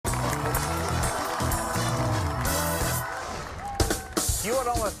You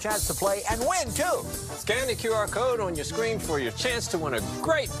don't want a chance to play and win, too. Scan the QR code on your screen for your chance to win a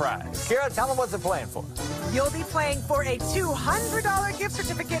great prize. Kira, tell them what they're playing for. You'll be playing for a $200 gift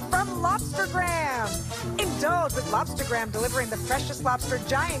certificate from Lobstergram. Indulge with Lobstergram, delivering the freshest lobster,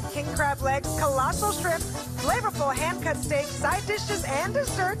 giant king crab legs, colossal shrimp, flavorful hand-cut steaks, side dishes, and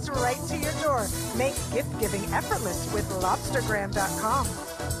desserts right to your door. Make gift-giving effortless with Lobstergram.com.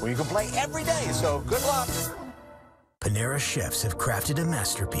 Well, you can play every day, so good luck. Panera chefs have crafted a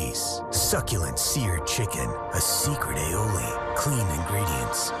masterpiece. Succulent seared chicken, a secret aioli, clean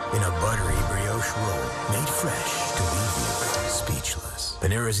ingredients, in a buttery brioche roll made fresh to leave you speechless.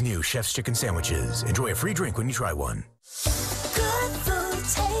 Panera's new Chef's Chicken Sandwiches. Enjoy a free drink when you try one. Good food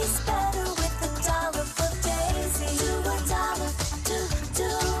tastes better with a Dollop of Daisy. Do a Dollop, do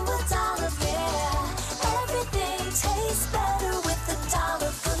a Dollop, yeah. Everything tastes better with a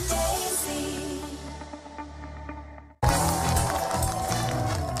Dollop of Daisy.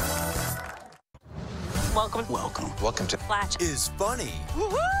 Welcome to Flatch is funny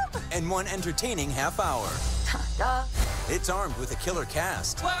and one entertaining half hour. It's armed with a killer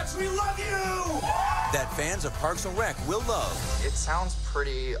cast. Flatch, we love you! That fans of Parks and Rec will love. It sounds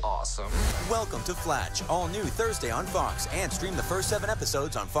pretty awesome. Welcome to Flatch, all new Thursday on Fox, and stream the first 7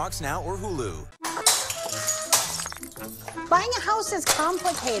 episodes on Fox Now or Hulu. Buying a house is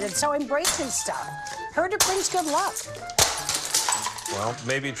complicated, so embracing stuff. Heard it brings good luck. Well,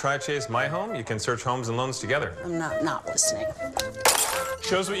 maybe try Chase My Home. You can search homes and loans together. I'm not listening.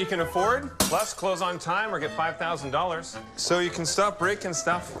 Shows what you can afford, plus close on time or get $5,000. So you can stop breaking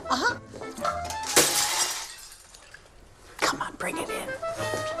stuff. Uh-huh. Come on, bring it in.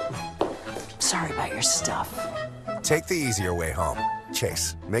 Sorry about your stuff. Take the easier way home.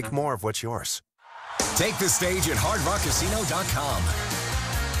 Chase, make more of what's yours. Take the stage at HardRockCasino.com.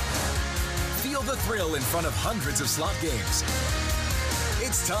 Feel the thrill in front of hundreds of slot games.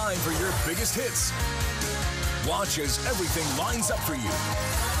 It's time for your biggest hits. Watch as everything lines up for you.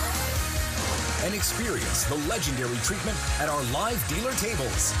 And experience the legendary treatment at our live dealer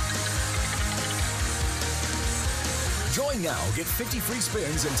tables. Join now, get 50 free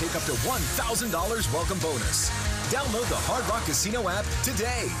spins, and take up to $1,000 welcome bonus. Download the Hard Rock Casino app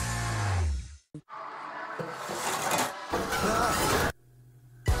today.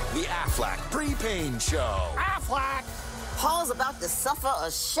 The Aflac Pre-Pain Show. Aflac! Paul's about to suffer a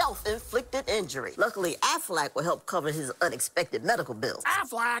self-inflicted injury. Luckily, Aflac will help cover his unexpected medical bills.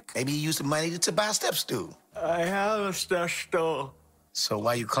 Aflac! Maybe you use the money to buy a step stool. I have a step stool. So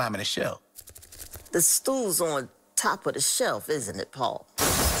why you climbing the shelf? The stool's on top of the shelf, isn't it, Paul? Yeah.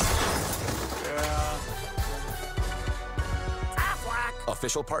 Aflac!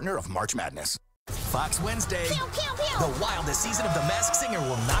 Official partner of March Madness. Fox Wednesday. Pew, pew, pew. The wildest season of The Masked Singer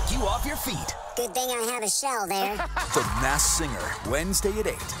will knock you off your feet. Good thing I have a shell there. The Masked Singer, Wednesday at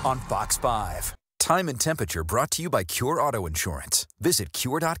 8 on Fox 5. Time and temperature brought to you by Cure Auto Insurance. Visit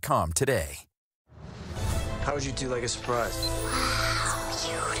Cure.com today. How would you do like a surprise? Wow,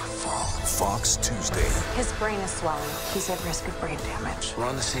 beautiful. Fox Tuesday. His brain is swelling. He's at risk of brain damage. We're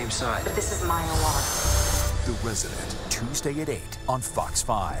on the same side. But this is my alarm. The Resident, Tuesday at 8 on Fox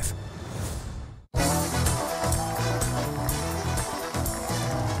 5.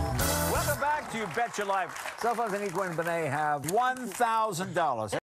 Welcome back to You Bet Your Life. Cell phones and Equine Benet have $1,000.